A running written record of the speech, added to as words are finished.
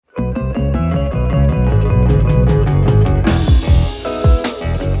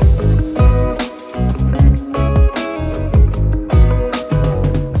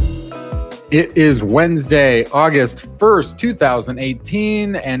It is Wednesday, August 1st,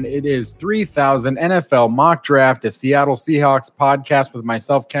 2018, and it is 3000 NFL Mock Draft, a Seattle Seahawks podcast with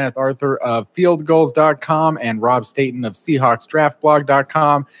myself, Kenneth Arthur of fieldgoals.com and Rob Staten of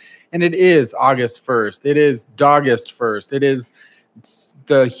SeahawksDraftBlog.com. And it is August 1st. It is Dogust 1st. It is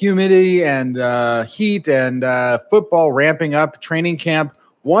the humidity and heat and football ramping up, training camp.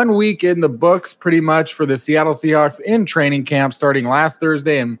 1 week in the books pretty much for the Seattle Seahawks in training camp starting last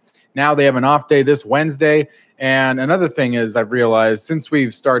Thursday, and now they have an off day this Wednesday. And another thing is I've realized since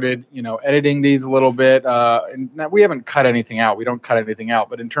we've started, editing these a little bit, and we haven't cut anything out. We don't cut anything out.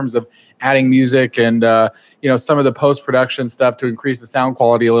 But in terms of adding music and, some of the post-production stuff to increase the sound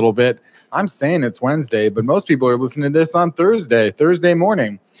quality a little bit, I'm saying it's Wednesday, but most people are listening to this on Thursday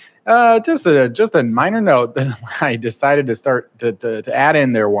morning. Just a minor note that I decided to start to add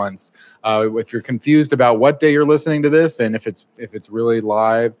in there once. If you're confused about what day you're listening to this and if it's really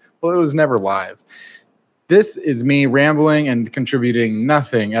live, well, it was never live. This is me rambling and contributing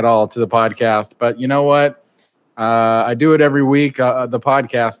nothing at all to the podcast. But you know what? I do it every week. The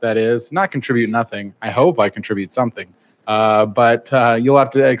podcast, that is, not contribute nothing. I hope I contribute something. But you'll have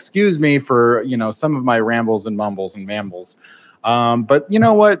to excuse me for some of my rambles and mumbles and mambles. But you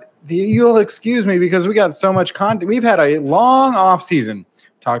know what? You'll excuse me because we got so much content. We've had a long off season.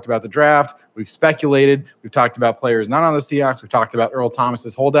 Talked about the draft. We've speculated. We've talked about players not on the Seahawks. We've talked about Earl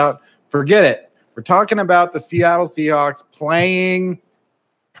Thomas's holdout. Forget it. We're talking about the Seattle Seahawks playing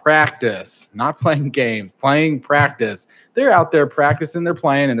practice, not playing games, playing practice. They're out there practicing. They're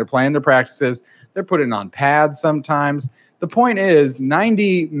playing, and they're playing their practices. They're putting on pads sometimes. The point is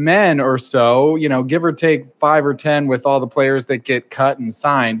 90 men or so, give or take 5 or 10 with all the players that get cut and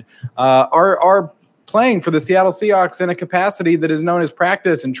signed, are playing for the Seattle Seahawks in a capacity that is known as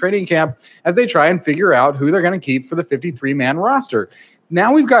practice and training camp as they try and figure out who they're going to keep for the 53-man roster.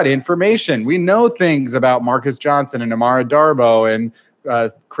 Now we've got information. We know things about Marcus Johnson and Amara Darboh and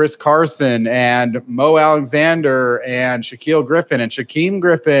Chris Carson and Mo Alexander and Shaquille Griffin and Shaquem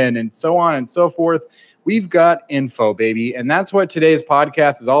Griffin and so on and so forth. We've got info, baby. And that's what today's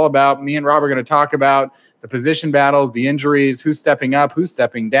podcast is all about. Me and Rob are going to talk about the position battles, the injuries, who's stepping up, who's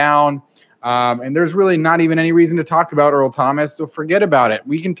stepping down. And there's really not even any reason to talk about Earl Thomas, so forget about it.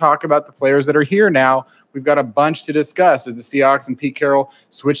 We can talk about the players that are here now. We've got a bunch to discuss as the Seahawks and Pete Carroll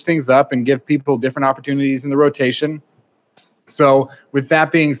switch things up and give people different opportunities in the rotation. So with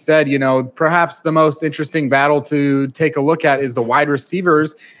that being said, perhaps the most interesting battle to take a look at is the wide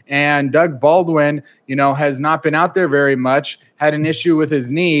receivers. And Doug Baldwin, has not been out there very much, had an issue with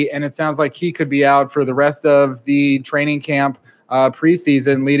his knee, and it sounds like he could be out for the rest of the training camp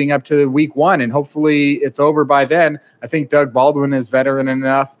preseason leading up to week 1. And hopefully it's over by then. I think Doug Baldwin is veteran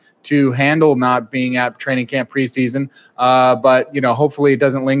enough to handle not being at training camp preseason. But hopefully it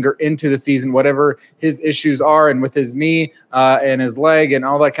doesn't linger into the season, whatever his issues are. And with his knee and his leg and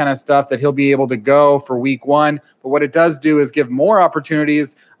all that kind of stuff, that he'll be able to go for week 1. But what it does do is give more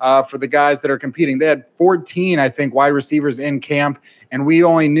opportunities for the guys that are competing. They had 14, I think, wide receivers in camp, and we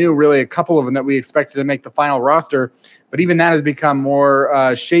only knew really a couple of them that we expected to make the final roster. But even that has become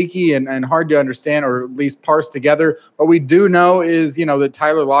more shaky and hard to understand, or at least parse together. What we do know is, that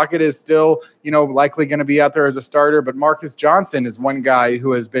Tyler Lockett is still, likely going to be out there as a starter. But Marcus Johnson is one guy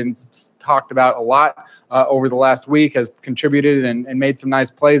who has been talked about a lot over the last week, has contributed and made some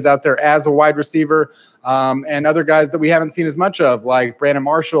nice plays out there as a wide receiver. And other guys that we haven't seen as much of, like Brandon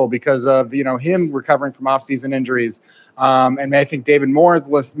Marshall, because of, him recovering from offseason injuries. And I think David Moore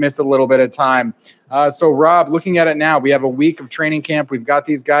has missed a little bit of time. So, Rob, looking at it now, we have a week of training camp. We've got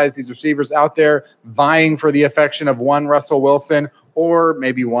these guys, these receivers out there vying for the affection of one Russell Wilson, or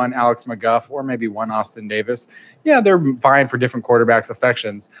maybe one Alex McGuff, or maybe one Austin Davis. Yeah, they're vying for different quarterbacks'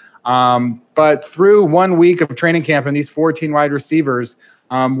 affections. But through 1 week of training camp and these 14 wide receivers,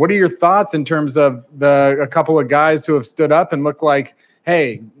 what are your thoughts in terms of a couple of guys who have stood up and look like,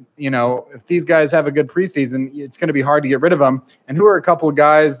 hey, if these guys have a good preseason, it's going to be hard to get rid of them? And who are a couple of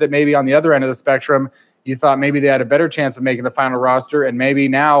guys that maybe on the other end of the spectrum, you thought maybe they had a better chance of making the final roster, and maybe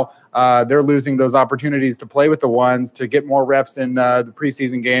now they're losing those opportunities to play with the ones to get more reps in the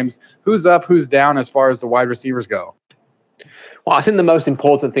preseason games? Who's up, who's down as far as the wide receivers go? Well, I think the most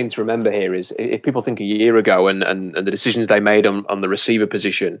important thing to remember here is if people think a year ago and the decisions they made on the receiver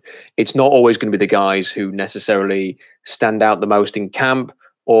position, it's not always going to be the guys who necessarily stand out the most in camp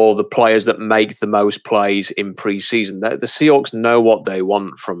or the players that make the most plays in preseason. The Seahawks know what they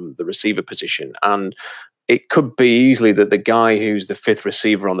want from the receiver position. And it could be easily that the guy who's the 5th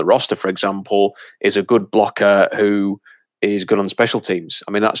receiver on the roster, for example, is a good blocker who is good on special teams.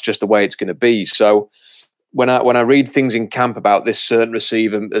 I mean, that's just the way it's going to be. So when I read things in camp about this certain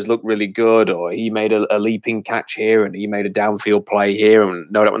receiver has looked really good, or he made a leaping catch here and he made a downfield play here,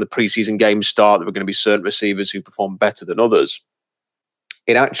 and no doubt when the preseason games start, there are going to be certain receivers who perform better than others.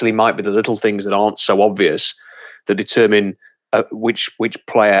 It actually might be the little things that aren't so obvious that determine which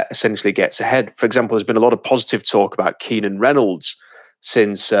player essentially gets ahead. For example, there's been a lot of positive talk about Keenan Reynolds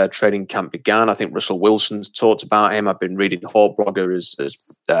since training camp began. I think Russell Wilson's talked about him. I've been reading Hawk Blogger has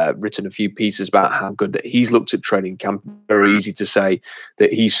written a few pieces about how good that he's looked at training camp. Very easy to say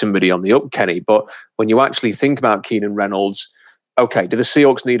that he's somebody on the up, Kenny. But when you actually think about Keenan Reynolds, okay, do the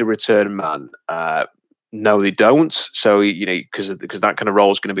Seahawks need a return man? No, they don't. So, because that kind of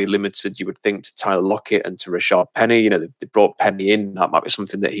role is going to be limited, you would think, to Tyler Lockett and to Rashard Penny. They brought Penny in. That might be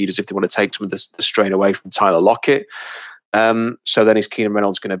something that he does if they want to take some of the strain away from Tyler Lockett. So then is Keenan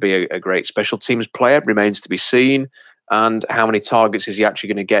Reynolds going to be a great special teams player? Remains to be seen. And how many targets is he actually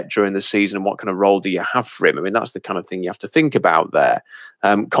going to get during the season, and what kind of role do you have for him? I mean, that's the kind of thing you have to think about there,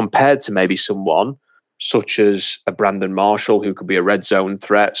 compared to maybe someone such as a Brandon Marshall, who could be a red zone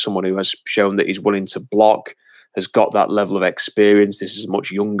threat, someone who has shown that he's willing to block, has got that level of experience. This is a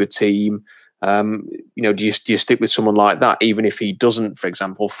much younger team. Do you stick with someone like that, even if he doesn't, for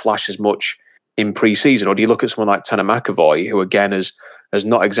example, flash as much in pre-season? Or do you look at someone like Tanner McAvoy, who again has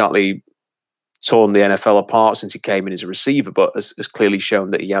not exactly torn the NFL apart since he came in as a receiver, but has clearly shown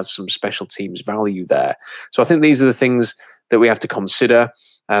that he has some special teams value there. So I think these are the things that we have to consider.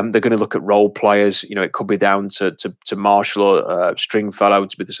 They're going to look at role players. It could be down to Marshall or Stringfellow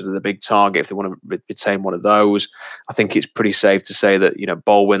to be the big target if they want to retain one of those. I think it's pretty safe to say that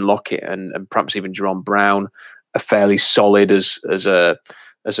Baldwin, Lockett, and perhaps even Jerron Brown are fairly solid as a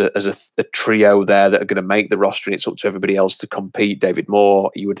trio there that are going to make the roster, and it's up to everybody else to compete. David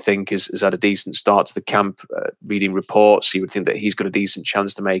Moore, you would think, has had a decent start to the camp. Reading reports, you would think that he's got a decent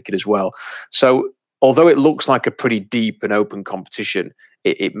chance to make it as well. So although it looks like a pretty deep and open competition,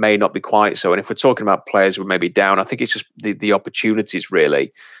 it may not be quite so. And if we're talking about players who may be down, I think it's just the opportunities,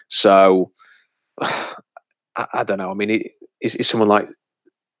 really. So I don't know. I mean, is someone like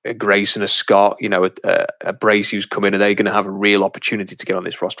a Grayson, a Scott, a Brace who's come in, are they going to have a real opportunity to get on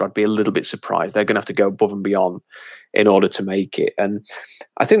this roster? I'd be a little bit surprised. They're going to have to go above and beyond in order to make it. And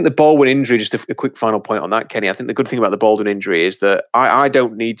I think the Baldwin injury, just a quick final point on that, Kenny, I think the good thing about the Baldwin injury is that I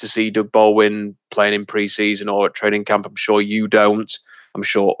don't need to see Doug Baldwin playing in preseason or at training camp. I'm sure you don't. I'm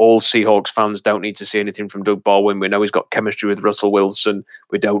sure all Seahawks fans don't need to see anything from Doug Baldwin. We know he's got chemistry with Russell Wilson.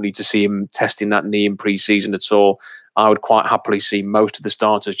 We don't need to see him testing that knee in preseason at all. I would quite happily see most of the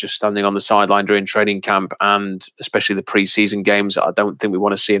starters just standing on the sideline during training camp, and especially the preseason games. I don't think we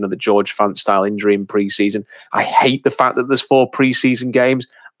want to see another George Fant-style injury in preseason. I hate the fact that there's 4 preseason games.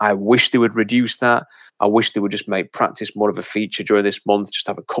 I wish they would reduce that. I wish they would just make practice more of a feature during this month, just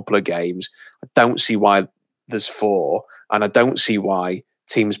have a couple of games. I don't see why there's 4, and I don't see why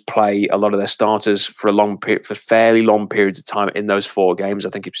teams play a lot of their starters for fairly long periods of time in those 4 games. I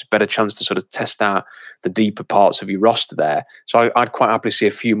think it's a better chance to sort of test out the deeper parts of your roster there. So I'd quite happily see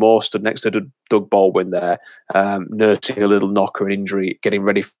a few more stood next to Doug Baldwin there, nursing a little knock or an injury, getting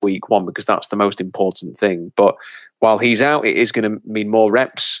ready for week 1, because that's the most important thing. But while he's out, it is going to mean more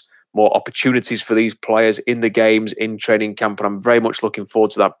reps, more opportunities for these players in the games, in training camp. And I'm very much looking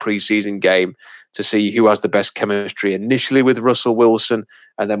forward to that preseason game to see who has the best chemistry initially with Russell Wilson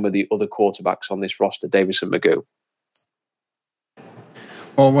and then with the other quarterbacks on this roster, Davis and Magoo.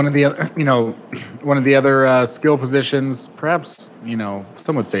 Well, one of the other skill positions, perhaps,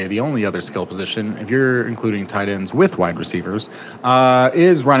 some would say the only other skill position, if you're including tight ends with wide receivers,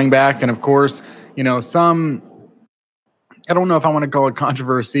 is running back. And of course, I don't know if I want to call it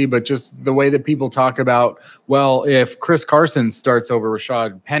controversy, but just the way that people talk about, well, if Chris Carson starts over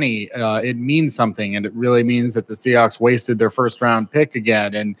Rashad Penny, it means something. And it really means that the Seahawks wasted their first round pick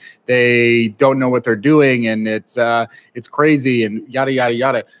again, and they don't know what they're doing. And it's crazy and yada, yada,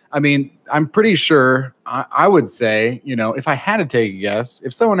 yada. I mean, I'm pretty sure I would say, if I had to take a guess,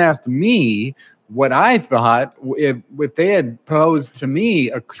 if someone asked me what I thought, if they had posed to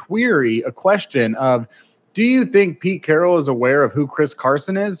me a question of, do you think Pete Carroll is aware of who Chris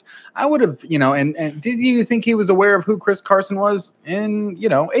Carson is? I would have, and did you think he was aware of who Chris Carson was in,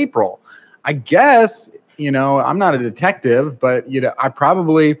 April? I guess, I'm not a detective, but, I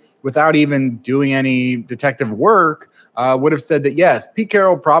probably, without even doing any detective work, would have said that, yes, Pete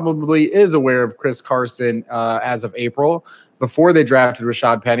Carroll probably is aware of Chris Carson as of April, before they drafted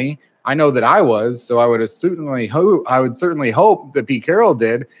Rashad Penny. I know that I was, so I would certainly hope that Pete Carroll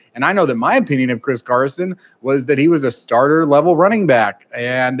did. And I know that my opinion of Chris Carson was that he was a starter level running back,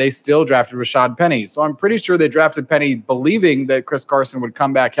 and they still drafted Rashad Penny. So I'm pretty sure they drafted Penny believing that Chris Carson would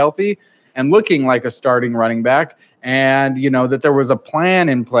come back healthy. and looking like a starting running back, and that there was a plan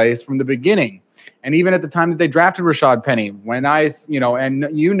in place from the beginning. And even at the time that they drafted Rashad Penny, when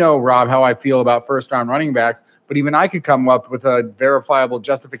Rob, how I feel about first-round running backs, but even I could come up with a verifiable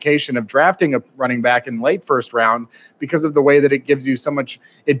justification of drafting a running back in late first round because of the way that it gives you so much.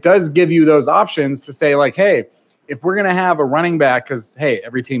 It does give you those options to say, like, hey, if we're going to have a running back, because, hey,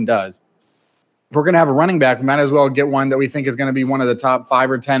 every team does. If we're going to have a running back, we might as well get one that we think is going to be one of the top 5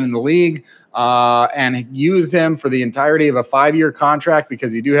 or 10 in the league, and use him for the entirety of a 5-year contract,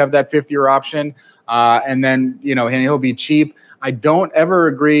 because you do have that 5th-year option. And then, and he'll be cheap. I don't ever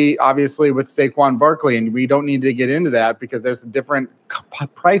agree, obviously, with Saquon Barkley, and we don't need to get into that because there's a different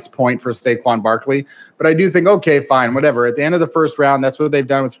price point for Saquon Barkley. But I do think, okay, fine, whatever. At the end of the first round, that's what they've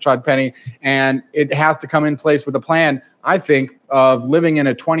done with Rashad Penny, and it has to come in place with a plan, I think, of living in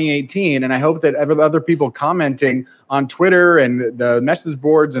a 2018. And I hope that other people commenting on Twitter and the message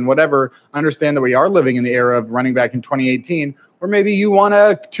boards and whatever understand that we are living in the era of running back in 2018. Or maybe you want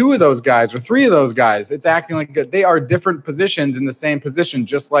 2 of those guys or 3 of those guys. It's acting like they are different positions in the same position,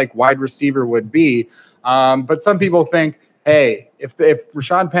 just like wide receiver would be. But some people think, hey, if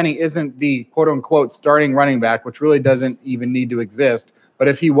Rashad Penny isn't the quote-unquote starting running back, which really doesn't even need to exist, but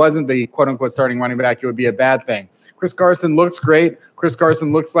if he wasn't the quote-unquote starting running back, it would be a bad thing. Chris Carson looks great. Chris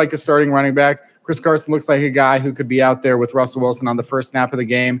Carson looks like a starting running back. Chris Carson looks like a guy who could be out there with Russell Wilson on the first snap of the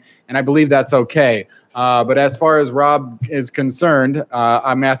game, and I believe that's okay. But as far as Rob is concerned,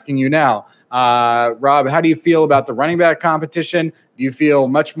 I'm asking you now, Rob, how do you feel about the running back competition? Do you feel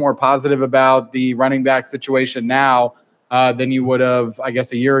much more positive about the running back situation now than you would have, I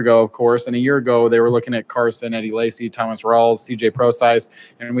guess, a year ago, of course? And a year ago, they were looking at Carson, Eddie Lacy, Thomas Rawls, CJ Procise,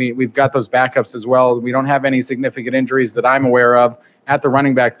 and we've got those backups as well. We don't have any significant injuries that I'm aware of at the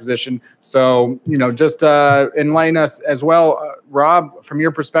running back position. So, just enlighten us as well. Rob, from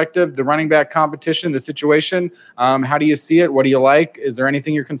your perspective, the running back competition, the situation, how do you see it? What do you like? Is there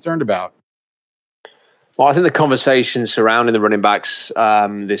anything you're concerned about? Well, I think the conversation surrounding the running backs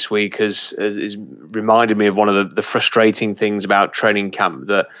this week has reminded me of one of the frustrating things about training camp,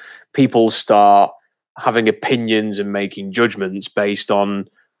 that people start having opinions and making judgments based on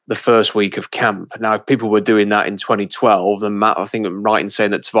the first week of camp. Now, if people were doing that in 2012, then Matt, I think I'm right in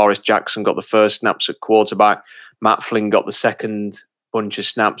saying that Tavares Jackson got the first snaps at quarterback, Matt Flynn got the second bunch of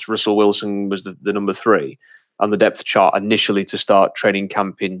snaps, Russell Wilson was the number 3 on the depth chart initially to start training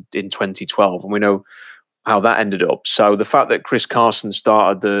camp in 2012. And we know how that ended up. So the fact that Chris Carson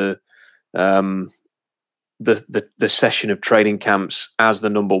started the session of training camps as the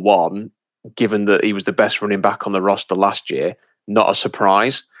number 1, given that he was the best running back on the roster last year, not a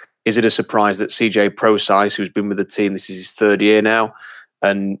surprise. Is it a surprise that CJ Procise, who's been with the team, this is his 3rd year now,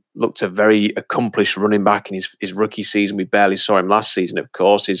 and looked a very accomplished running back in his rookie season? We barely saw him last season, of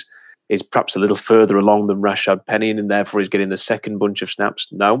course, is perhaps a little further along than Rashad Penny, and therefore he's getting the second bunch of snaps?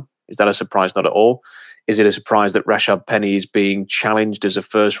 No. Is that a surprise? Not at all. Is it a surprise that Rashad Penny is being challenged as a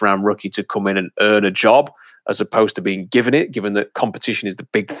first-round rookie to come in and earn a job as opposed to being given it, given that competition is the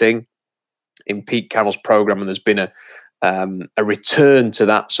big thing in Pete Carroll's program, and there's been a return to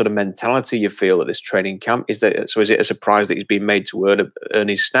that sort of mentality, you feel, at this training camp? Is it a surprise that he's being made to earn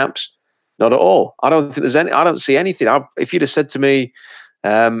his snaps? Not at all. I don't see anything. If you'd have said to me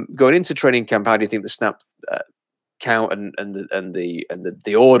going into training camp, how do you think the snap count and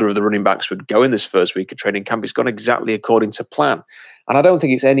the order of the running backs would go in this first week of training camp, it's gone exactly according to plan. And I don't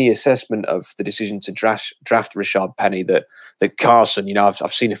think it's any assessment of the decision to draft Rashad Penny that Carson,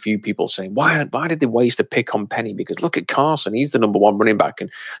 I've seen a few people saying, why did they waste a pick on Penny? Because look at Carson, he's the number 1 running back and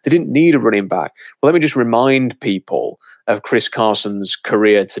they didn't need a running back. Well, let me just remind people of Chris Carson's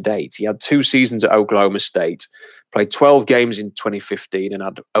career to date. He had 2 seasons at Oklahoma State, played 12 games in 2015 and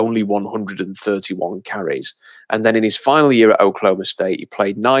had only 131 carries. And then in his final year at Oklahoma State, he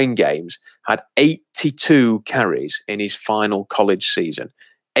played 9 games, had 82 carries in his final college season.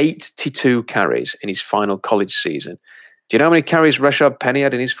 82 carries in his final college season. Do you know how many carries Rashad Penny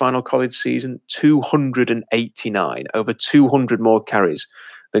had in his final college season? 289, over 200 more carries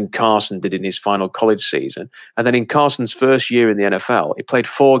than Carson did in his final college season. And then in Carson's first year in the NFL, he played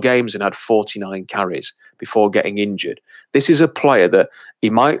 4 games and had 49 carries before getting injured. This is a player that he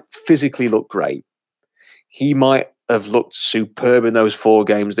might physically look great. He might have looked superb in those 4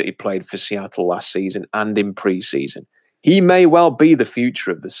 games that he played for Seattle last season and in preseason. He may well be the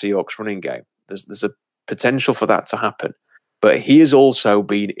future of the Seahawks running game. There's a potential for that to happen. But he has also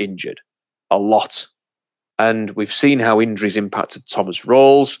been injured a lot. And we've seen how injuries impacted Thomas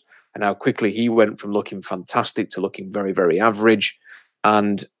Rawls and how quickly he went from looking fantastic to looking very, very average.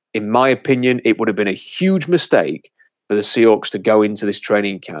 And in my opinion, it would have been a huge mistake for the Seahawks to go into this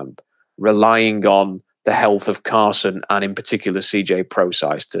training camp relying on the health of Carson and in particular CJ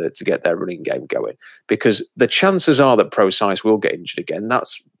Procise to get their running game going. Because the chances are that Procise will get injured again.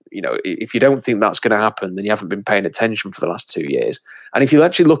 That's, if you don't think that's going to happen, then you haven't been paying attention for the last 2 years. And if you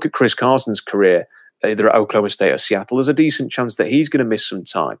actually look at Chris Carson's career, either at Oklahoma State or Seattle, there's a decent chance that he's going to miss some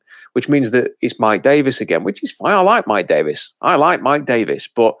time, which means that it's Mike Davis again, which is fine. I like Mike Davis,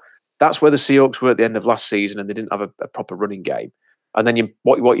 but that's where the Seahawks were at the end of last season, and they didn't have a proper running game. And then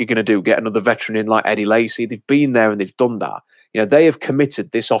what you're going to do, get another veteran in like Eddie Lacy. They've been there and they've done that. They have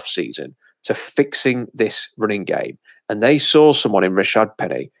committed this offseason to fixing this running game. And they saw someone in Rashad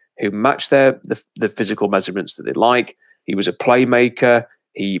Penny who matched the physical measurements that they like. He was a playmaker.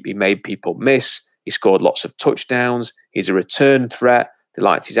 He made people miss. He scored lots of touchdowns. He's a return threat. They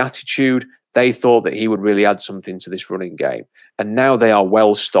liked his attitude. They thought that he would really add something to this running game. And now they are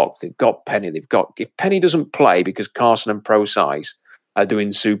well stocked. They've got Penny. If Penny doesn't play because Carson and Procise are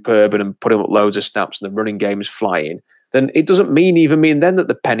doing superb and putting up loads of snaps and the running game is flying, then it doesn't even mean then that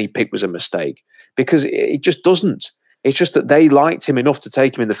the Penny pick was a mistake, because it just doesn't. It's just that they liked him enough to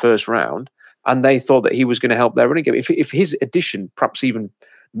take him in the first round, and they thought that he was going to help their running game. If his addition perhaps even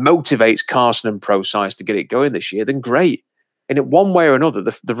motivates Carson and Procise to get it going this year, then great. And in one way or another,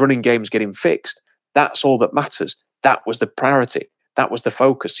 the running game's getting fixed. That's all that matters. That was the priority. That was the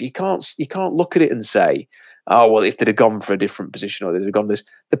focus. You can't look at it and say, oh, well, if they'd have gone for a different position or they'd have gone this.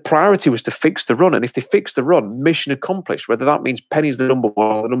 The priority was to fix the run. And if they fix the run, mission accomplished. Whether that means Penny's the number 1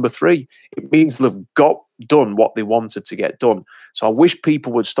 or the number 3, it means they've done what they wanted to get done. So I wish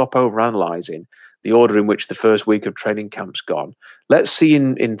people would stop overanalyzing the order in which the first week of training camp's gone. Let's see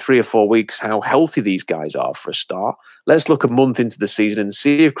in 3 or 4 weeks how healthy these guys are for a start. Let's look a month into the season and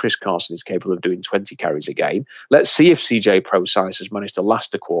see if Chris Carson is capable of doing 20 carries a game. Let's see if CJ Procise has managed to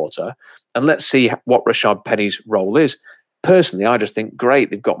last a quarter. And let's see what Rashad Penny's role is. Personally, I just think,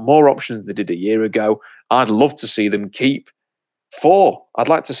 great, they've got more options than they did a year ago. I'd love to see them keep 4. I'd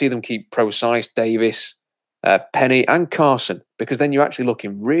like to see them keep Procise, Davis, Penny and Carson, because then you're actually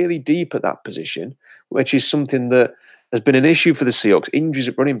looking really deep at that position, which is something that has been an issue for the Seahawks. Injuries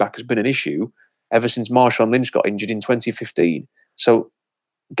at running back has been an issue ever since Marshawn Lynch got injured in 2015. So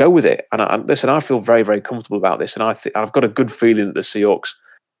go with it. And listen, I feel very, very comfortable about this. And I've got a good feeling that the Seahawks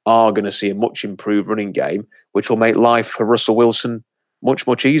are going to see a much improved running game, which will make life for Russell Wilson much,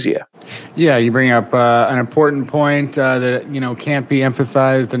 much easier. Yeah, you bring up an important point that, can't be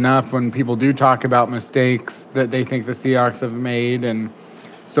emphasized enough when people do talk about mistakes that they think the Seahawks have made and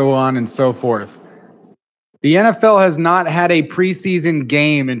so on and so forth. The NFL has not had a preseason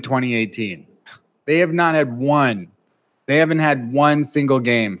game in 2018. They have not had one. They haven't had one single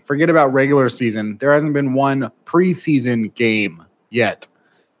game. Forget about regular season. There hasn't been one preseason game yet.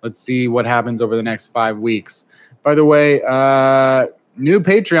 Let's see what happens over the next 5 weeks. By the way, new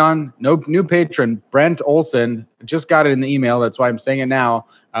patron, Brent Olson, just got it in the email. That's why I'm saying it now.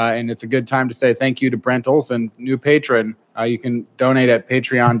 And it's a good time to say thank you to Brent Olson, new patron. You can donate at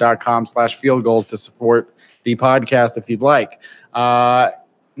patreon.com/fieldgoals to support the podcast if you'd like.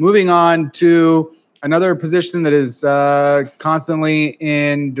 Moving on to another position that is constantly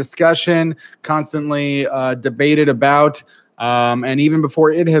in discussion, constantly debated about. And even before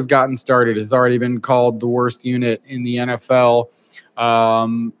it has gotten started, has already been called the worst unit in the NFL.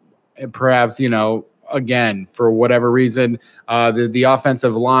 Perhaps, again, for whatever reason, the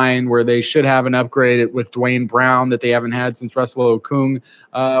offensive line, where they should have an upgrade with Dwayne Brown that they haven't had since Russell Okung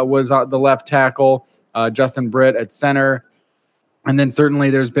was the left tackle, Justin Britt at center. And then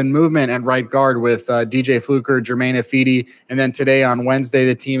certainly there's been movement at right guard with DJ Fluker, Jermaine Afidi. And then today on Wednesday,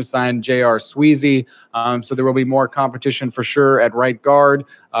 the team signed J.R. Sweezy. So there will be more competition for sure at right guard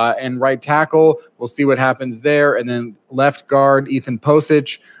and right tackle. We'll see what happens there. And then left guard, Ethan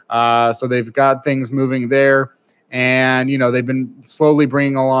Posich. So they've got things moving there. And, they've been slowly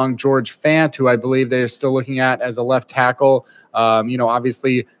bringing along George Fant, who I believe they're still looking at as a left tackle.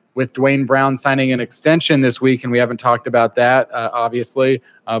 Obviously, with Dwayne Brown signing an extension this week, and we haven't talked about that, obviously,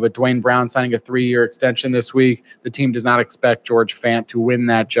 but Dwayne Brown signing a 3-year extension this week, the team does not expect George Fant to win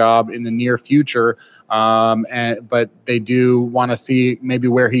that job in the near future, but they do want to see maybe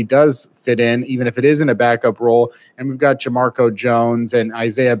where he does fit in, even if it is in a backup role. And we've got Jamarco Jones and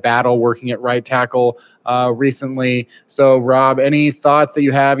Isaiah Battle working at right tackle recently. So, Rob, any thoughts that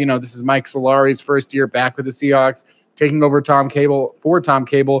you have? This is Mike Solari's first year back with the Seahawks, taking over Tom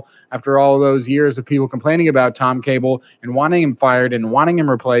Cable after all those years of people complaining about Tom Cable and wanting him fired and wanting him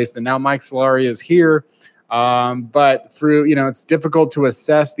replaced. And now Mike Solari is here. But through, it's difficult to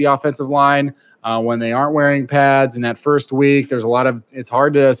assess the offensive line when they aren't wearing pads in that first week. It's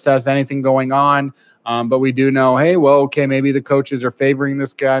hard to assess anything going on. But we do know, hey, well, okay, maybe the coaches are favoring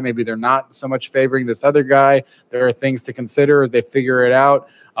this guy. Maybe they're not so much favoring this other guy. There are things to consider as they figure it out.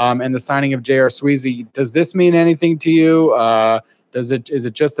 And the signing of J.R. Sweezy, does this mean anything to you? Is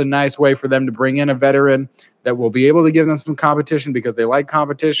it just a nice way for them to bring in a veteran that will be able to give them some competition because they like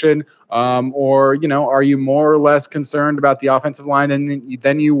competition? Or, are you more or less concerned about the offensive line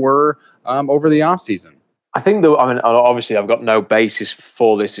than you were over the offseason? I think obviously I've got no basis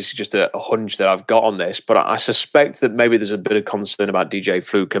for this. This is just a hunch that I've got on this, but I suspect that maybe there's a bit of concern about DJ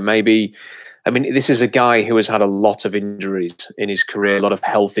Fluke. And this is a guy who has had a lot of injuries in his career, a lot of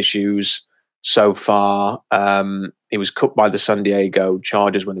health issues so far. He was cut by the San Diego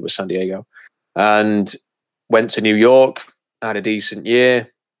Chargers when they were San Diego and went to New York, had a decent year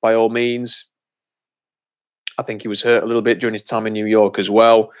by all means. I think he was hurt a little bit during his time in New York as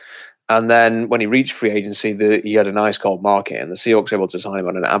well. And then when he reached free agency, he had a nice cold market and the Seahawks were able to sign him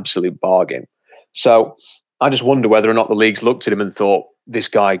on an absolute bargain. So I just wonder whether or not the leagues looked at him and thought, this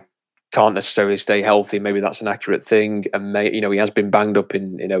guy can't necessarily stay healthy. Maybe that's an accurate thing. And, he has been banged up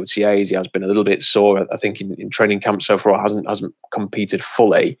in OTAs. He has been a little bit sore, I think, in training camp so far, hasn't competed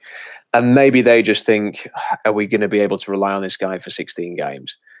fully. And maybe they just think, are we going to be able to rely on this guy for 16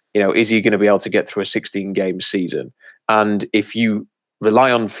 games? Is he going to be able to get through a 16-game season? And if you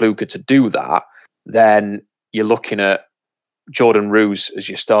rely on Fluker to do that, then you're looking at Jordan Roos as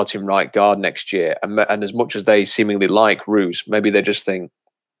your starting right guard next year. And as much as they seemingly like Roos, maybe they just think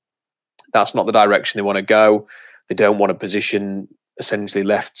that's not the direction they want to go. They don't want a position essentially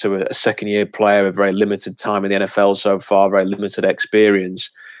left to a second-year player, a very limited time in the NFL so far, very limited experience.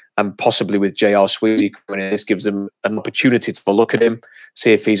 And possibly with J.R. Sweezy coming in, this gives them an opportunity to look at him,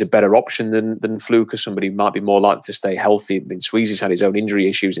 see if he's a better option than Fluke, or somebody who might be more likely to stay healthy. Sweezy's had his own injury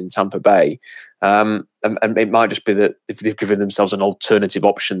issues in Tampa Bay. And it might just be that if they've given themselves an alternative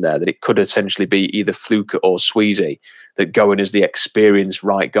option there, that it could essentially be either Fluke or Sweezy that go in as the experienced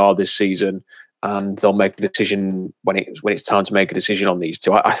right guard this season, and they'll make a decision when it's time to make a decision on these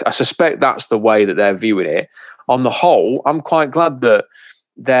two. I suspect that's the way that they're viewing it. On the whole, I'm quite glad that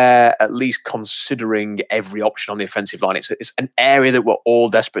they're at least considering every option on the offensive line. It's an area that we're all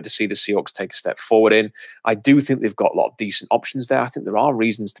desperate to see the Seahawks take a step forward in. I do think they've got a lot of decent options there. I think there are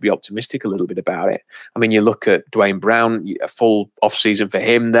reasons to be optimistic a little bit about it. You look at Dwayne Brown, a full offseason for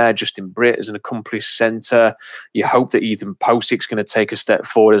him there. Justin Britt as an accomplished center. You hope that Ethan Posic's going to take a step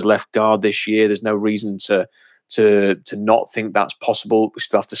forward as left guard this year. There's no reason to not think that's possible. We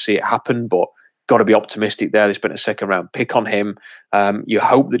still have to see it happen, but got to be optimistic there. They spent a second-round pick on him. You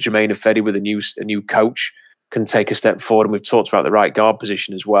hope that Jermaine Ifedi with a new coach can take a step forward, and we've talked about the right guard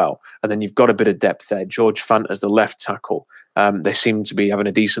position as well. And then you've got a bit of depth there. George Fant as the left tackle. They seem to be having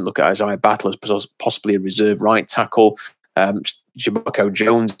a decent look at Isaiah Battle as possibly a reserve right tackle. Jamarco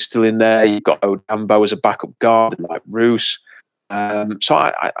Jones is still in there. You've got Odambo as a backup guard, and like Roos. So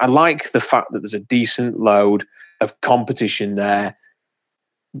I like the fact that there's a decent load of competition there.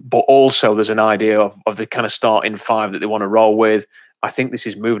 But also there's an idea of the kind of starting five that they want to roll with. I think this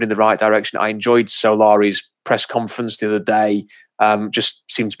is moving in the right direction. I enjoyed Solari's press conference the other day. Just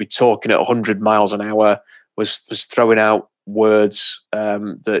seemed to be talking at 100 miles an hour, was throwing out words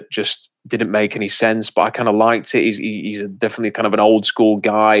that just didn't make any sense, but I kind of liked it. He's definitely kind of an old school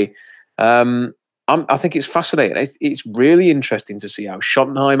guy. I think it's fascinating. It's really interesting to see how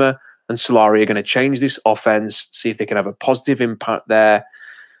Schottenheimer and Solari are going to change this offense, see if they can have a positive impact there.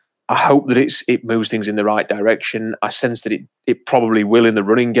 I hope that it moves things in the right direction. I sense that it probably will in the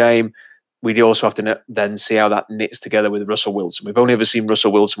running game. We also have to then see how that knits together with Russell Wilson. We've only ever seen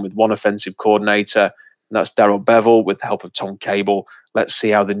Russell Wilson with one offensive coordinator, and that's Darrell Bevel with the help of Tom Cable. Let's see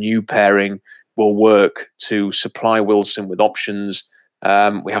how the new pairing will work to supply Wilson with options.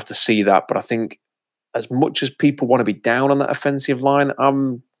 We have to see that. But I think as much as people want to be down on that offensive line,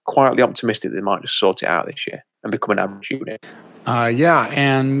 I'm quietly optimistic they might just sort it out this year and become an average unit.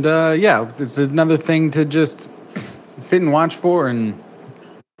 It's another thing to just sit and watch for. And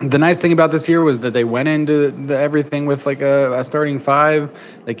the nice thing about this year was that they went into everything with like a starting five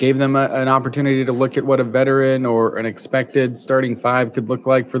that gave them an opportunity to look at what a veteran or an expected starting five could look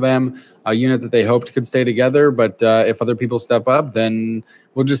like for them, a unit that they hoped could stay together. But if other people step up, then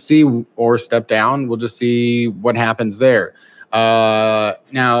we'll just see, or step down, we'll just see what happens there.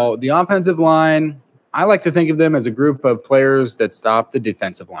 Now, the offensive line, I like to think of them as a group of players that stop the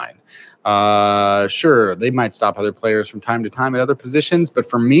defensive line. Sure, they might stop other players from time to time at other positions, but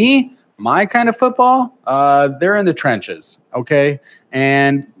for me, my kind of football, they're in the trenches, okay?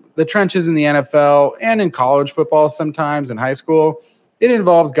 And the trenches in the NFL and in college football sometimes in high school, it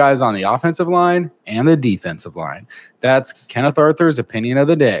involves guys on the offensive line and the defensive line. That's Kenneth Arthur's opinion of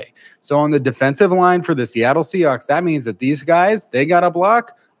the day. So on the defensive line for the Seattle Seahawks, that means that these guys, they got to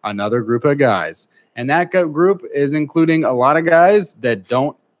block another group of guys. And that group is including a lot of guys that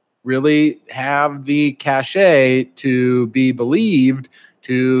don't really have the cachet to be believed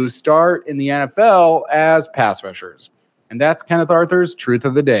to start in the NFL as pass rushers. And that's Kenneth Arthur's truth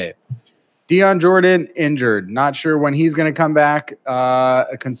of the day. Deion Jordan injured. Not sure when he's going to come back.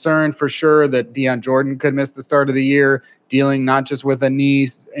 A concern for sure that Deion Jordan could miss the start of the year, dealing not just with a knee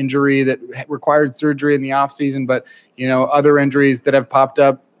injury that required surgery in the offseason, but other injuries that have popped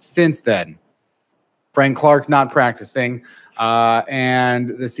up since then. Frank Clark not practicing, and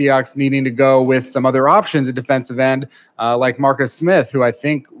the Seahawks needing to go with some other options at defensive end, like Marcus Smith, who I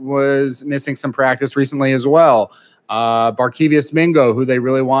think was missing some practice recently as well. Barkevious Mingo, who they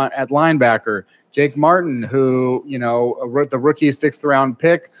really want at linebacker. Jake Martin, who, the rookie 6th round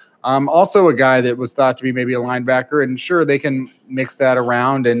pick, also a guy that was thought to be maybe a linebacker. And sure, they can mix that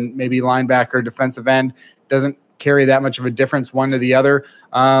around, and maybe linebacker, defensive end doesn't carry that much of a difference one to the other.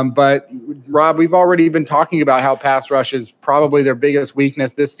 But Rob, we've already been talking about how pass rush is probably their biggest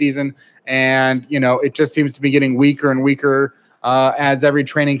weakness this season. And, it just seems to be getting weaker and weaker as every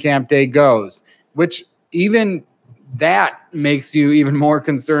training camp day goes, which even that makes you even more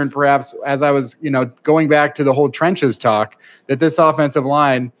concerned, perhaps, as I was, going back to the whole trenches talk, that this offensive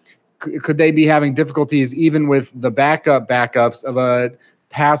line, could they be having difficulties even with the backups of a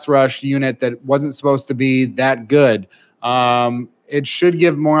pass rush unit that wasn't supposed to be that good? It should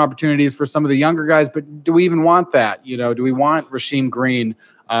give more opportunities for some of the younger guys, but do we even want that? Do we want Rasheem Green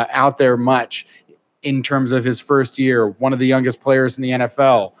out there much in terms of his first year, one of the youngest players in the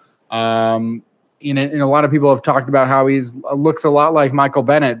NFL? And a lot of people have talked about how he's looks a lot like Michael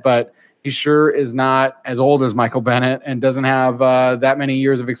Bennett, but he sure is not as old as Michael Bennett and doesn't have that many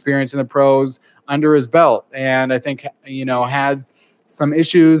years of experience in the pros under his belt. And I think, had some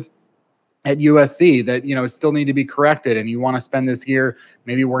issues at USC that, still need to be corrected. And you want to spend this year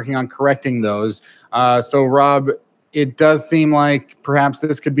maybe working on correcting those. So, Rob, it does seem like perhaps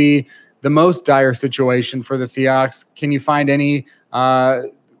this could be the most dire situation for the Seahawks. Can you find any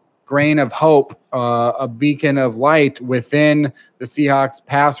grain of hope, a beacon of light within the Seahawks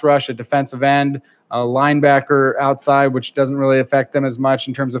pass rush, a defensive end, a linebacker outside, which doesn't really affect them as much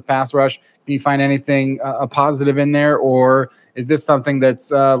in terms of pass rush? Can you find anything a positive in there, or is this something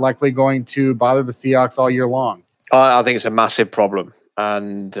that's likely going to bother the Seahawks all year long? I think it's a massive problem,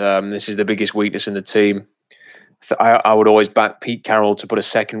 and this is the biggest weakness in the team. I would always back Pete Carroll to put a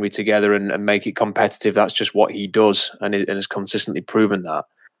secondary together and make it competitive. That's just what he does, and has consistently proven that.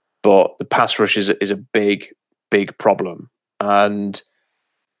 But the pass rush is a big, big problem, and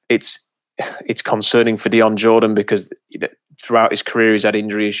it's concerning for Deion Jordan because throughout his career he's had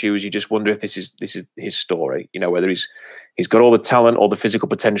injury issues. You just wonder if this is his story. Whether he's got all the talent, all the physical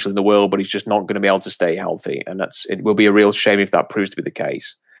potential in the world, but he's just not going to be able to stay healthy, and it will be a real shame if that proves to be the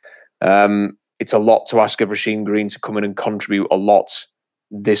case. It's a lot to ask of Rasheem Green to come in and contribute a lot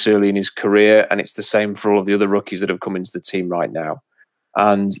this early in his career, and it's the same for all of the other rookies that have come into the team right now.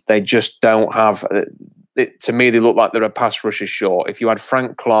 And they just don't have to me, they look like they're a pass rusher short. If you had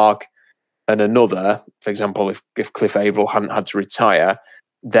Frank Clark and another, for example, if Cliff Averill hadn't had to retire,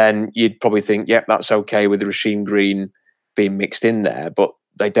 then you'd probably think, yep, that's okay with Rasheem Green being mixed in there. But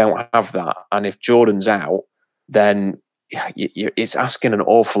they don't have that. And if Jordan's out, then it's asking an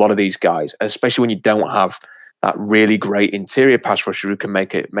awful lot of these guys, especially when you don't have that really great interior pass rusher who can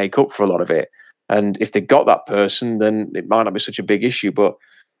make up for a lot of it. And if they got that person, then it might not be such a big issue. But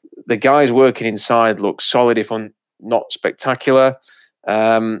the guys working inside look solid, if not spectacular.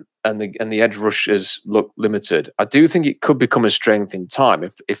 And the edge rushers look limited. I do think it could become a strength in time.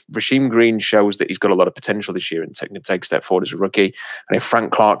 If Rasheem Green shows that he's got a lot of potential this year and take a step forward as a rookie, and if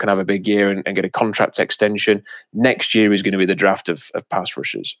Frank Clark can have a big year and get a contract extension, next year is going to be the draft of pass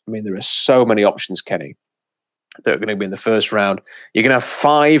rushers. I mean, there are so many options, Kenny, that are going to be in the first round. You're going to have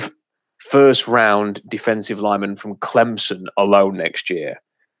 5 first-round defensive linemen from Clemson alone next year.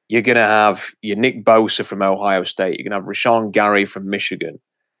 You're going to have your Nick Bosa from Ohio State. You're going to have Rashawn Gary from Michigan.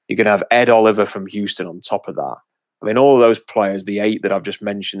 You're going to have Ed Oliver from Houston on top of that. I mean, all of those players, the 8 that I've just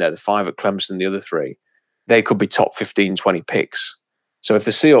mentioned there, the 5 at Clemson, the other 3, they could be top 15, 20 picks. So if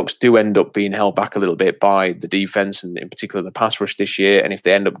the Seahawks do end up being held back a little bit by the defense, and in particular the pass rush this year, and if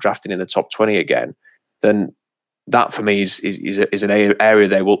they end up drafting in the top 20 again, then that for me is an area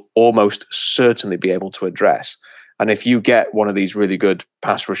they will almost certainly be able to address. And if you get one of these really good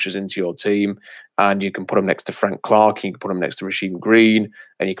pass rushers into your team, and you can put them next to Frank Clark, and you can put them next to Rasheem Green,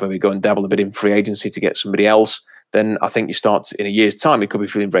 and you can maybe go and dabble a bit in free agency to get somebody else, then I think you start in a year's time, you could be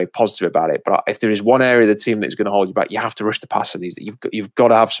feeling very positive about it. But if there is one area of the team that's going to hold you back, you have to rush the passer. You've got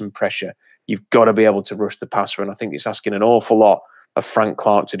to have some pressure. You've got to be able to rush the passer. And I think it's asking an awful lot of Frank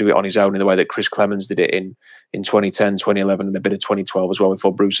Clark to do it on his own in the way that Chris Clemens did it in 2010, 2011, and a bit of 2012 as well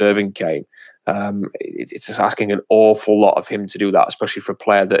before Bruce Irvin came. It's just asking an awful lot of him to do that, especially for a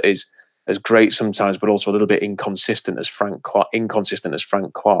player that is as great sometimes, but also a little bit inconsistent as Frank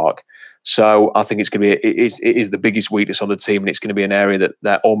Clark. So I think it's going to be it is the biggest weakness on the team, and it's going to be an area that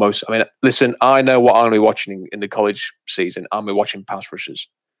they're almost. I mean, listen, I know what I'm going to be watching in the college season. I'm going to be watching pass rushers.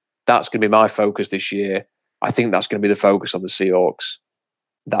 That's going to be my focus this year. I think that's going to be the focus on the Seahawks.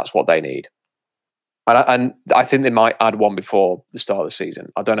 That's what they need. And I think they might add one before the start of the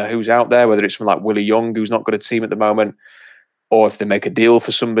season. I don't know who's out there, whether it's someone like Willie Young, who's not got a team at the moment, or if they make a deal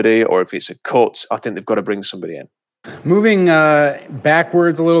for somebody, or if it's a cut. I think they've got to bring somebody in. Moving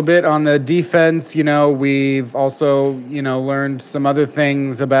backwards a little bit on the defense, we've also, learned some other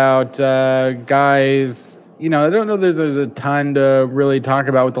things about guys. I don't know that there's a ton to really talk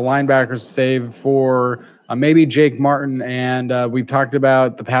about with the linebackers, save for maybe Jake Martin. And we've talked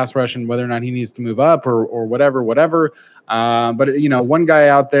about the pass rush and whether or not he needs to move up or whatever. But, one guy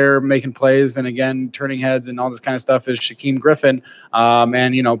out there making plays and, again, turning heads and all this kind of stuff is Shaquem Griffin.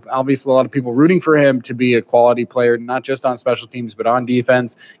 And, obviously a lot of people rooting for him to be a quality player, not just on special teams, but on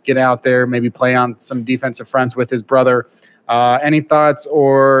defense, get out there, maybe play on some defensive fronts with his brother. Any thoughts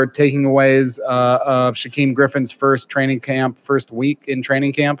or taking aways of Shaquem Griffin's first week in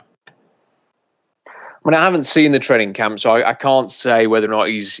training camp? I mean, I haven't seen the training camp, so I can't say whether or not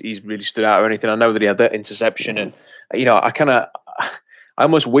he's really stood out or anything. I know that he had that interception, and I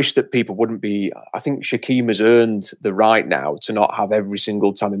almost wish that people wouldn't be. I think Shaquem has earned the right now to not have every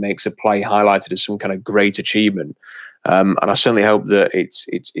single time he makes a play highlighted as some kind of great achievement. And I certainly hope that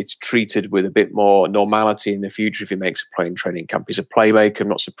it's treated with a bit more normality in the future if he makes a play in training camp. He's a playmaker. I'm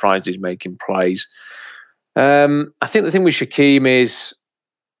not surprised he's making plays. I think the thing with Shaquem is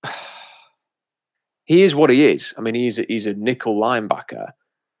he is what he is. I mean, he's a nickel linebacker.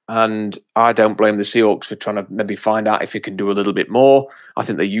 And I don't blame the Seahawks for trying to maybe find out if he can do a little bit more. I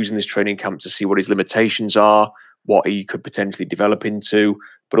think they're using this training camp to see what his limitations are, what he could potentially develop into.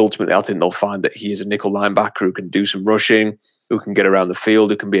 But ultimately, I think they'll find that he is a nickel linebacker who can do some rushing, who can get around the field,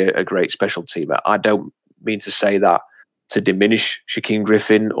 who can be a great special teamer. I don't mean to say that to diminish Shaquem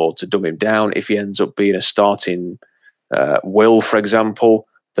Griffin or to dumb him down. If he ends up being a starting Will, for example,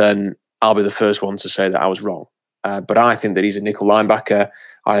 then I'll be the first one to say that I was wrong. But I think that he's a nickel linebacker.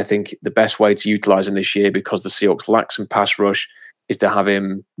 I think the best way to utilize him this year, because the Seahawks lack some pass rush, is to have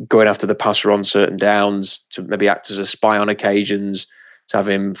him going after the passer on certain downs, to maybe act as a spy on occasions, to have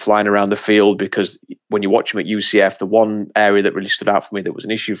him flying around the field. Because when you watch him at UCF, the one area that really stood out for me that was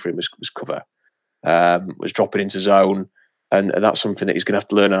an issue for him was cover, was dropping into zone. And that's something that he's going to have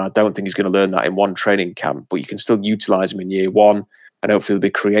to learn. And I don't think he's going to learn that in one training camp, but you can still utilize him in year one. And hopefully they'll be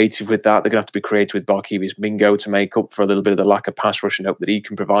creative with that. They're going to have to be creative with Barkevius Mingo to make up for a little bit of the lack of pass rush and hope that he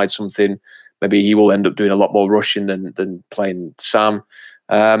can provide something. Maybe he will end up doing a lot more rushing than playing Sam.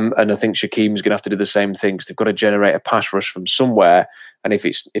 And I think Shaquem's going to have to do the same things. They've got to generate a pass rush from somewhere. And if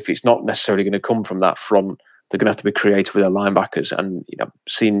it's not necessarily going to come from that front, they're going to have to be creative with their linebackers. And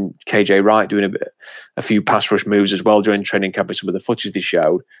seeing KJ Wright doing a few pass rush moves as well during training camp with some of the footage they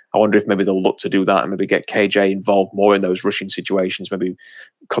showed, I wonder if maybe they'll look to do that and maybe get KJ involved more in those rushing situations. Maybe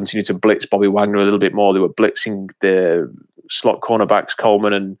continue to blitz Bobby Wagner a little bit more. They were blitzing the slot cornerbacks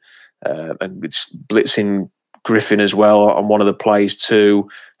Coleman and blitzing Griffin as well on one of the plays too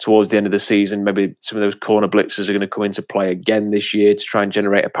towards the end of the season. Maybe some of those corner blitzes are going to come into play again this year to try and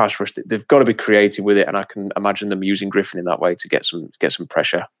generate a pass rush. They've got to be creative with it, and I can imagine them using Griffin in that way to get some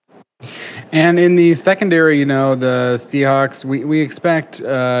pressure. And in the secondary, the Seahawks, we expect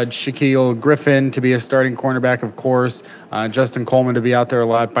Shaquille Griffin to be a starting cornerback, of course, Justin Coleman to be out there a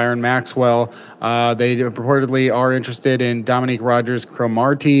lot, Byron Maxwell. They reportedly are interested in Dominique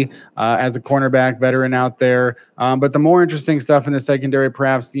Rodgers-Cromartie as a cornerback veteran out there. But the more interesting stuff in the secondary,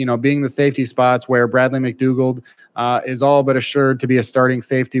 perhaps, being the safety spots where Bradley McDougald is all but assured to be a starting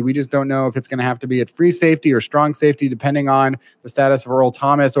safety. We just don't know if it's going to have to be at free safety or strong safety, depending on the status of Earl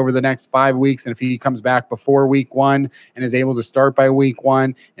Thomas over the next 5 weeks. And if he comes back before week 1 and is able to start by week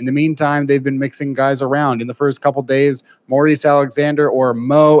 1. In the meantime, they've been mixing guys around. In the first couple days, Maurice Alexander, or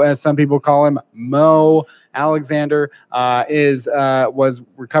Mo, as some people call him, Mo, Alexander was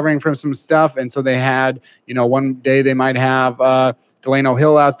recovering from some stuff, and so they had, one day they might have Delano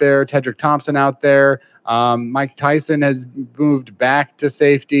Hill out there, Tedrick Thompson out there. Mike Tyson has moved back to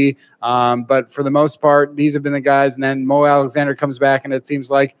safety, but for the most part, these have been the guys. And then Mo Alexander comes back, and it seems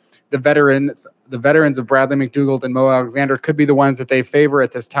like the veterans of Bradley McDougald and Mo Alexander could be the ones that they favor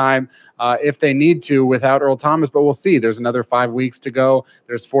at this time if they need to without Earl Thomas. But we'll see. There's another 5 weeks to go.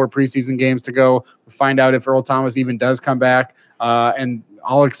 There's 4 preseason games to go. We'll find out if Earl Thomas even does come back. And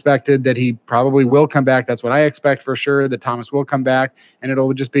all expected that he probably will come back. That's what I expect for sure, that Thomas will come back, and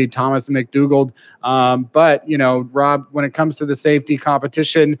it'll just be Thomas and McDougald. But, Rob, when it comes to the safety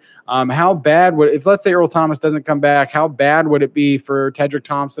competition, how bad if let's say Earl Thomas doesn't come back, how bad would it be for Tedrick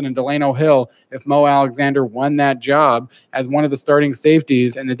Thompson and Delano Hill if Mo Alexander won that job as one of the starting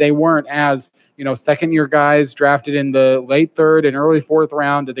safeties and that they weren't as, second-year guys drafted in the late 3rd and early 4th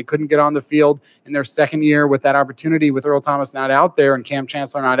round, that they couldn't get on the field in their second year with that opportunity with Earl Thomas not out there and Cam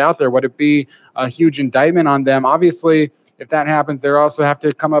Chancellor not out there? Would it be a huge indictment on them? Obviously, if that happens, they also have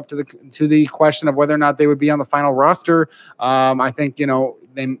to come up to the question of whether or not they would be on the final roster. I think,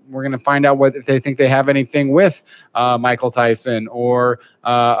 we're going to find out if they think they have anything with Michael Tyson or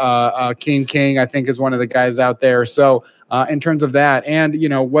King, I think is one of the guys out there. So in terms of that, and,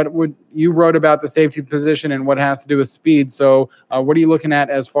 what would you wrote about the safety position and what has to do with speed. So what are you looking at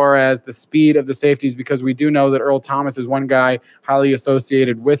as far as the speed of the safeties? Because we do know that Earl Thomas is one guy highly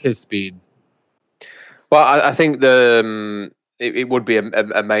associated with his speed. Well, I think it would be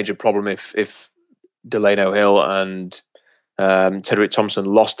a major problem if Delano Hill and Tedrick Thompson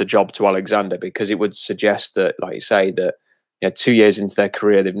lost the job to Alexander, because it would suggest that, like you say, that 2 years into their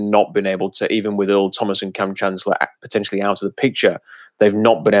career, they've not been able to, even with Earl Thomas and Cam Chancellor potentially out of the picture, they've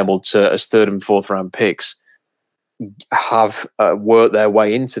not been able to, as 3rd and 4th round picks, have worked their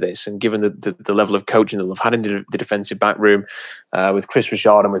way into this. And given the level of coaching that they've had in the defensive back room with Chris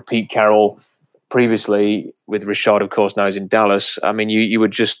Richard and with Pete Carroll, previously with Richard, of course, now he's in Dallas. I mean, you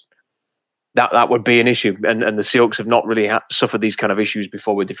would just, that would be an issue. And the Seahawks have not really suffered these kind of issues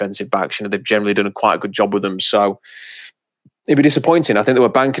before with defensive backs. They've generally done quite a good job with them. So it'd be disappointing. I think they were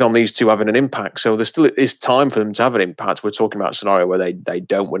banking on these two having an impact. So there still is time for them to have an impact. We're talking about a scenario where they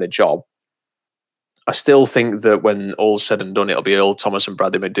don't win a job. I still think that when all's said and done, it'll be Earl Thomas and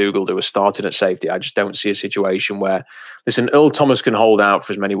Bradley McDougald who are starting at safety. I just don't see a situation where, listen, Earl Thomas can hold out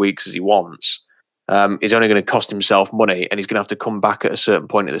for as many weeks as he wants. He's only going to cost himself money, and he's going to have to come back at a certain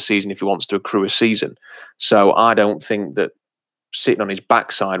point in the season if he wants to accrue a season. So I don't think that sitting on his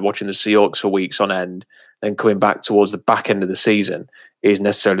backside watching the Seahawks for weeks on end, then coming back towards the back end of the season is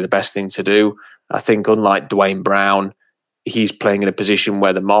necessarily the best thing to do. I think unlike Dwayne Brown, he's playing in a position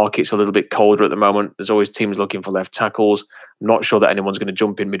where the market's a little bit colder at the moment. There's always teams looking for left tackles. I'm not sure that anyone's going to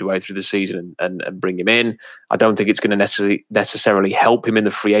jump in midway through the season and bring him in. I don't think it's going to necessarily help him in the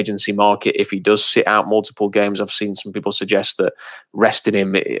free agency market if he does sit out multiple games. I've seen some people suggest that resting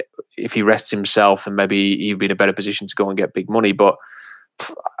him, if he rests himself, then maybe he'd be in a better position to go and get big money. But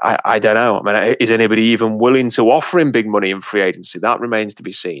I don't know. I mean, is anybody even willing to offer him big money in free agency? That remains to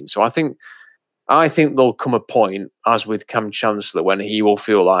be seen. So I think there'll come a point, as with Cam Chancellor, when he will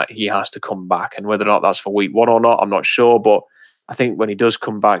feel like he has to come back. And whether or not that's for week 1 or not, I'm not sure. But I think when he does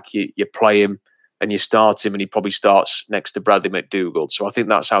come back, you play him and you start him, and he probably starts next to Bradley McDougald. So I think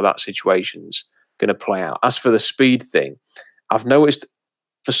that's how that situation's going to play out. As for the speed thing, I've noticed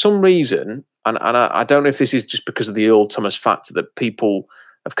for some reason, and I don't know if this is just because of the Earl Thomas factor, that people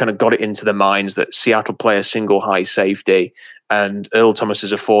have kind of got it into their minds that Seattle play a single high safety and Earl Thomas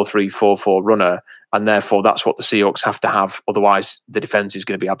is a 4-3-4-4 runner, and therefore that's what the Seahawks have to have. Otherwise, the defense is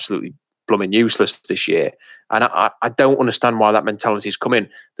going to be absolutely blooming useless this year. And I don't understand why that mentality has come in.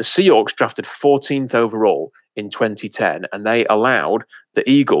 The Seahawks drafted 14th overall in 2010, and they allowed the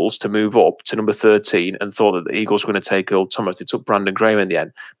Eagles to move up to number 13 and thought that the Eagles were going to take Earl Thomas. They took Brandon Graham in the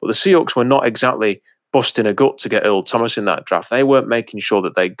end. But the Seahawks were not exactly busting a gut to get Earl Thomas in that draft. They weren't making sure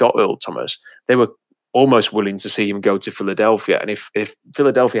that they got Earl Thomas. They were almost willing to see him go to Philadelphia. And if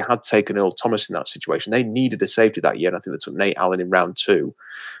Philadelphia had taken Earl Thomas in that situation, they needed a safety that year. And I think they took Nate Allen in round 2.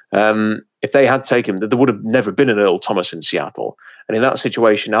 If they had taken him, there would have never been an Earl Thomas in Seattle. And in that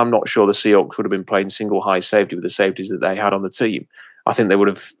situation, I'm not sure the Seahawks would have been playing single high safety with the safeties that they had on the team. I think they would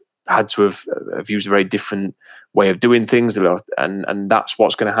have had to have used a very different way of doing things. And that's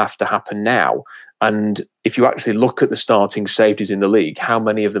what's going to have to happen now. And if you actually look at the starting safeties in the league, how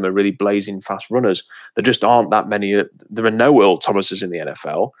many of them are really blazing fast runners? There just aren't that many. There are no Earl Thomases in the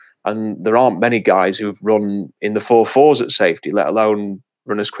NFL. And there aren't many guys who've run in the 4.4s at safety, let alone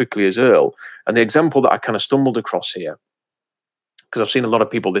run as quickly as Earl. And the example that I kind of stumbled across here because I've seen a lot of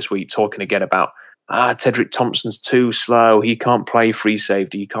people this week talking again about, Tedrick Thompson's too slow. He can't play free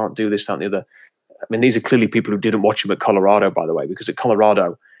safety. He can't do this, that, and the other. I mean, these are clearly people who didn't watch him at Colorado, by the way, because at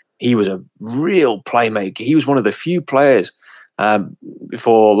Colorado, he was a real playmaker. He was one of the few players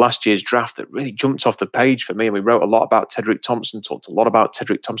before last year's draft that really jumped off the page for me. And we wrote a lot about Tedrick Thompson, talked a lot about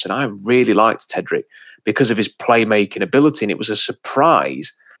Tedrick Thompson. I really liked Tedrick because of his playmaking ability. And it was a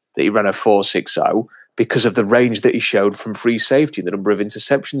surprise that he ran a 4.60 because of the range that he showed from free safety and the number of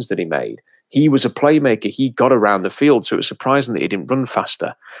interceptions that he made. He was a playmaker. He got around the field, so it was surprising that he didn't run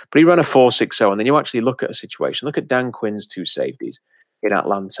faster. But he ran a 4.60, and then you actually look at a situation. Look at Dan Quinn's two safeties in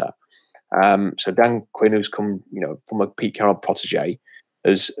Atlanta. So Dan Quinn, who's come, from a Pete Carroll protege,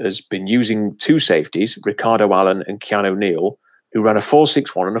 has been using two safeties, Ricardo Allen and Keanu Neal, who ran a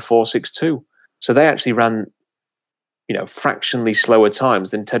 4.61 and a 4.62. So they actually ran, fractionally slower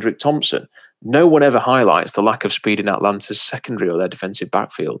times than Tedrick Thompson. No one ever highlights the lack of speed in Atlanta's secondary or their defensive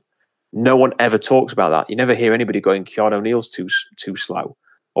backfield. No one ever talks about that. You never hear anybody going, Keanu Neal's too slow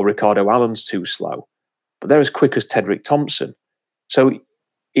or Ricardo Allen's too slow. But they're as quick as Tedrick Thompson. So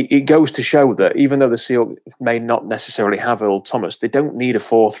it goes to show that even though the Seahawks may not necessarily have Earl Thomas, they don't need a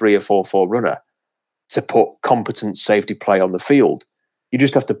 4.3 or 4.4 runner to put competent safety play on the field. You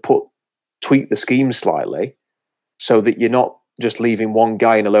just have to tweak the scheme slightly so that you're not just leaving one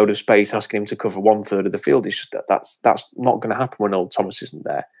guy in a load of space asking him to cover 1/3 of the field. It's just that's not going to happen when Earl Thomas isn't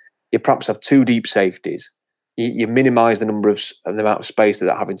there. You perhaps have two deep safeties. You minimize the amount of space that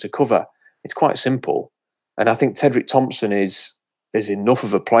they're having to cover. It's quite simple. And I think Tedrick Thompson is enough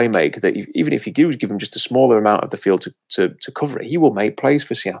of a playmaker that even if you do give him just a smaller amount of the field to cover it, he will make plays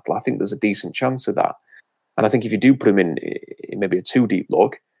for Seattle. I think there's a decent chance of that. And I think if you do put him in maybe a too deep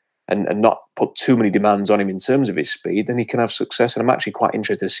look and not put too many demands on him in terms of his speed, then he can have success. And I'm actually quite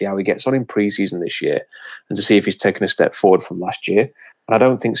interested to see how he gets on in preseason this year and to see if he's taken a step forward from last year. And I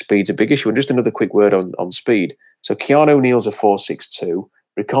don't think speed's a big issue. And just another quick word on speed. So Keanu Neal's a 4.62,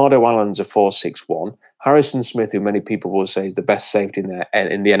 Ricardo Allen's a 4.61, Harrison Smith, who many people will say is the best safety in the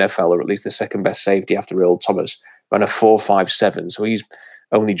NFL, or at least the second best safety after Earl Thomas, ran a 4.57. So he's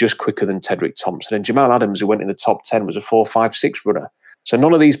only just quicker than Tedrick Thompson. And Jamal Adams, who went in the top 10, was a 4.56 runner. So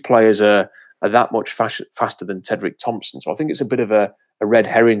none of these players are that much faster than Tedrick Thompson. So I think it's a bit of a red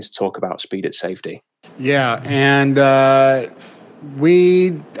herring to talk about speed at safety. Yeah, and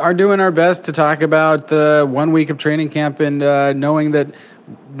we are doing our best to talk about 1 week of training camp and knowing that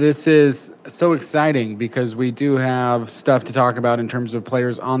this is so exciting because we do have stuff to talk about in terms of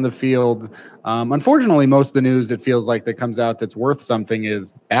players on the field. Unfortunately, most of the news, it feels like, that comes out that's worth something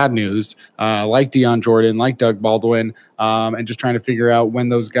is bad news, like Deion Jordan, like Doug Baldwin, and just trying to figure out when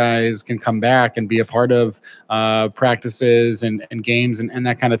those guys can come back and be a part of practices and games and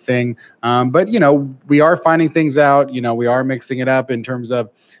that kind of thing. But, we are finding things out. We are mixing it up in terms of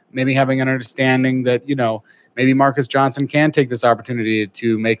maybe having an understanding that, maybe Marcus Johnson can take this opportunity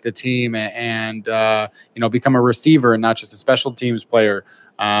to make the team and become a receiver and not just a special teams player.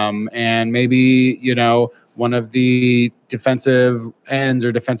 And maybe, one of the defensive ends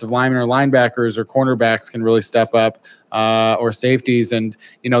or defensive linemen or linebackers or cornerbacks can really step up, or safeties. And,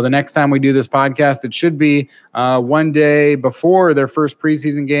 the next time we do this podcast, it should be one day before their first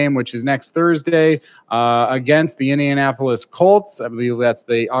preseason game, which is next Thursday against the Indianapolis Colts. I believe that's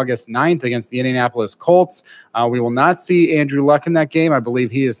the August 9th against the Indianapolis Colts. We will not see Andrew Luck in that game. I believe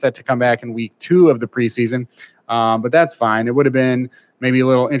he is set to come back in week 2 of the preseason. But that's fine. It would have been maybe a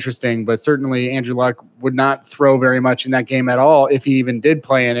little interesting, but certainly Andrew Luck would not throw very much in that game at all if he even did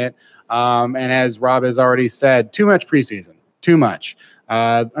play in it. And as Rob has already said, too much preseason, too much.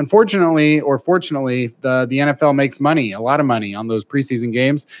 Unfortunately or fortunately, the NFL makes money, a lot of money on those preseason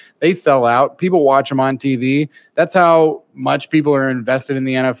games. They sell out. People watch them on TV. That's how much people are invested in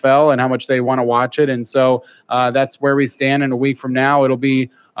the NFL and how much they want to watch it. And so that's where we stand. In a week from now, it'll be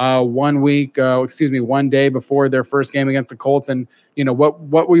 1 day before their first game against the Colts. And,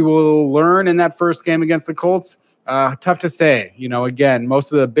 what we will learn in that first game against the Colts, tough to say. Again,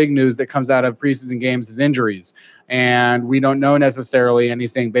 most of the big news that comes out of preseason games is injuries. And we don't know necessarily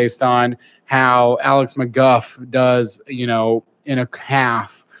anything based on how Alex McGuff does, in a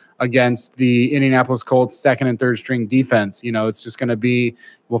half against the Indianapolis Colts second and third string defense. It's just going to be,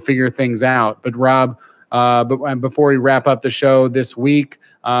 we'll figure things out. But Rob, but before we wrap up the show this week,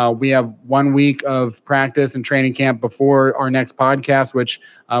 we have 1 week of practice and training camp before our next podcast, which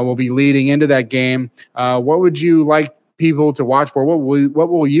will be leading into that game. What would you like people to watch for? What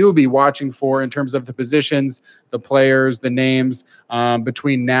will you be watching for in terms of the positions, the players, the names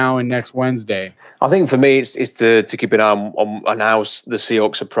between now and next Wednesday? I think for me, it's to keep an eye on how the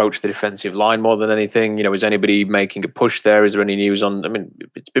Seahawks approach the defensive line more than anything. Is anybody making a push there? Is there any news on? I mean,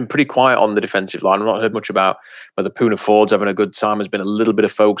 it's been pretty quiet on the defensive line. I've not heard much about whether Poona Ford's having a good time. There's been a little bit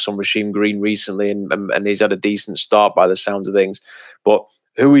of focus on Rasheem Green recently, and he's had a decent start by the sounds of things. But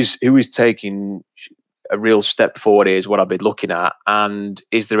who is taking a real step forward is what I've been looking at. And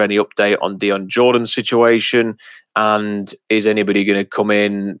is there any update on Dion Jordan's situation? And is anybody going to come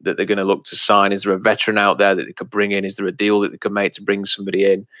in that they're going to look to sign? Is there a veteran out there that they could bring in? Is there a deal that they could make to bring somebody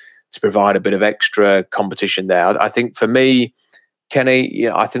in to provide a bit of extra competition there? I think for me, Kenny,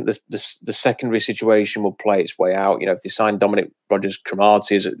 I think the secondary situation will play its way out. If they sign Dominic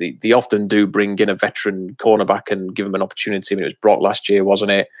Rodgers-Cromartie, they often do bring in a veteran cornerback and give him an opportunity. I mean, it was Brock last year,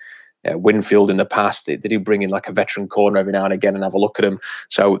 wasn't it? Winfield in the past, they do bring in like a veteran corner every now and again and have a look at them.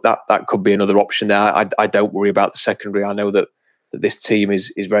 So that could be another option there. I don't worry about the secondary. I know that this team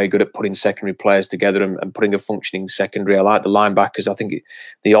is very good at putting secondary players together and putting a functioning secondary. I like the linebackers. I think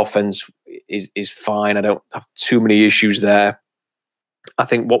the offense is fine. I don't have too many issues there. I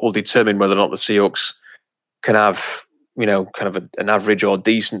think what will determine whether or not the Seahawks can have, kind of an average or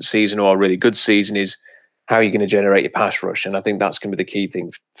decent season or a really good season is how are you going to generate your pass rush? And I think that's going to be the key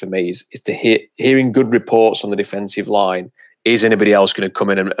thing for me is to hearing good reports on the defensive line. Is anybody else going to come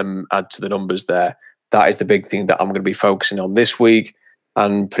in and add to the numbers there? That is the big thing that I'm going to be focusing on this week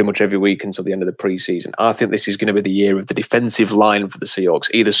and pretty much every week until the end of the preseason. I think this is going to be the year of the defensive line for the Seahawks.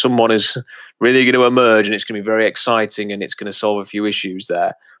 Either someone is really going to emerge and it's going to be very exciting and it's going to solve a few issues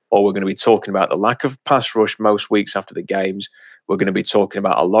there, or we're going to be talking about the lack of pass rush most weeks after the games. We're going to be talking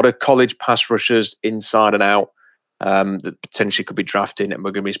about a lot of college pass rushers inside and out that potentially could be drafting, and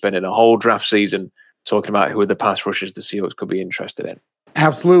we're going to be spending a whole draft season talking about who are the pass rushers the Seahawks could be interested in.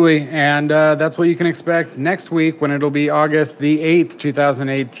 Absolutely. And that's what you can expect next week when it'll be August the 8th,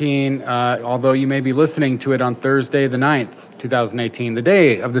 2018, although you may be listening to it on Thursday the 9th, 2018, the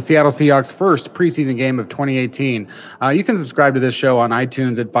day of the Seattle Seahawks' first preseason game of 2018. You can subscribe to this show on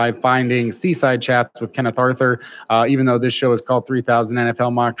iTunes by finding Seaside Chats with Kenneth Arthur. Even though this show is called 3000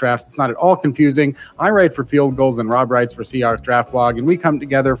 NFL Mock Drafts, it's not at all confusing. I write for Field Goals and Rob writes for Seahawks Draft Blog, and we come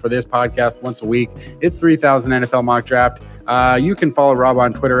together for this podcast once a week. It's 3000 NFL Mock Draft. You can follow Rob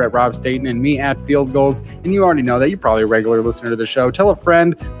on Twitter at Rob Staten and me at Field Goals. And you already know that. You're probably a regular listener to the show. Tell a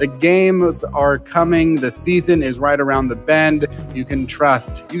friend. The games are coming. The season is right around the bend. You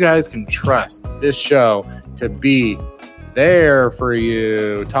guys can trust this show to be there for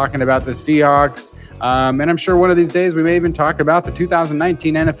you. Talking about the Seahawks. And I'm sure one of these days we may even talk about the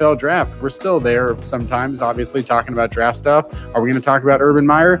 2019 NFL draft. We're still there sometimes, obviously, talking about draft stuff. Are we going to talk about Urban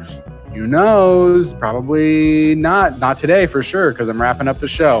Meyer? Who knows? Probably not. Not today for sure, because I'm wrapping up the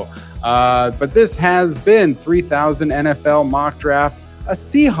show. But this has been 3000 NFL Mock Draft, a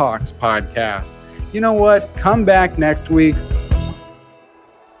Seahawks podcast. You know what? Come back next week.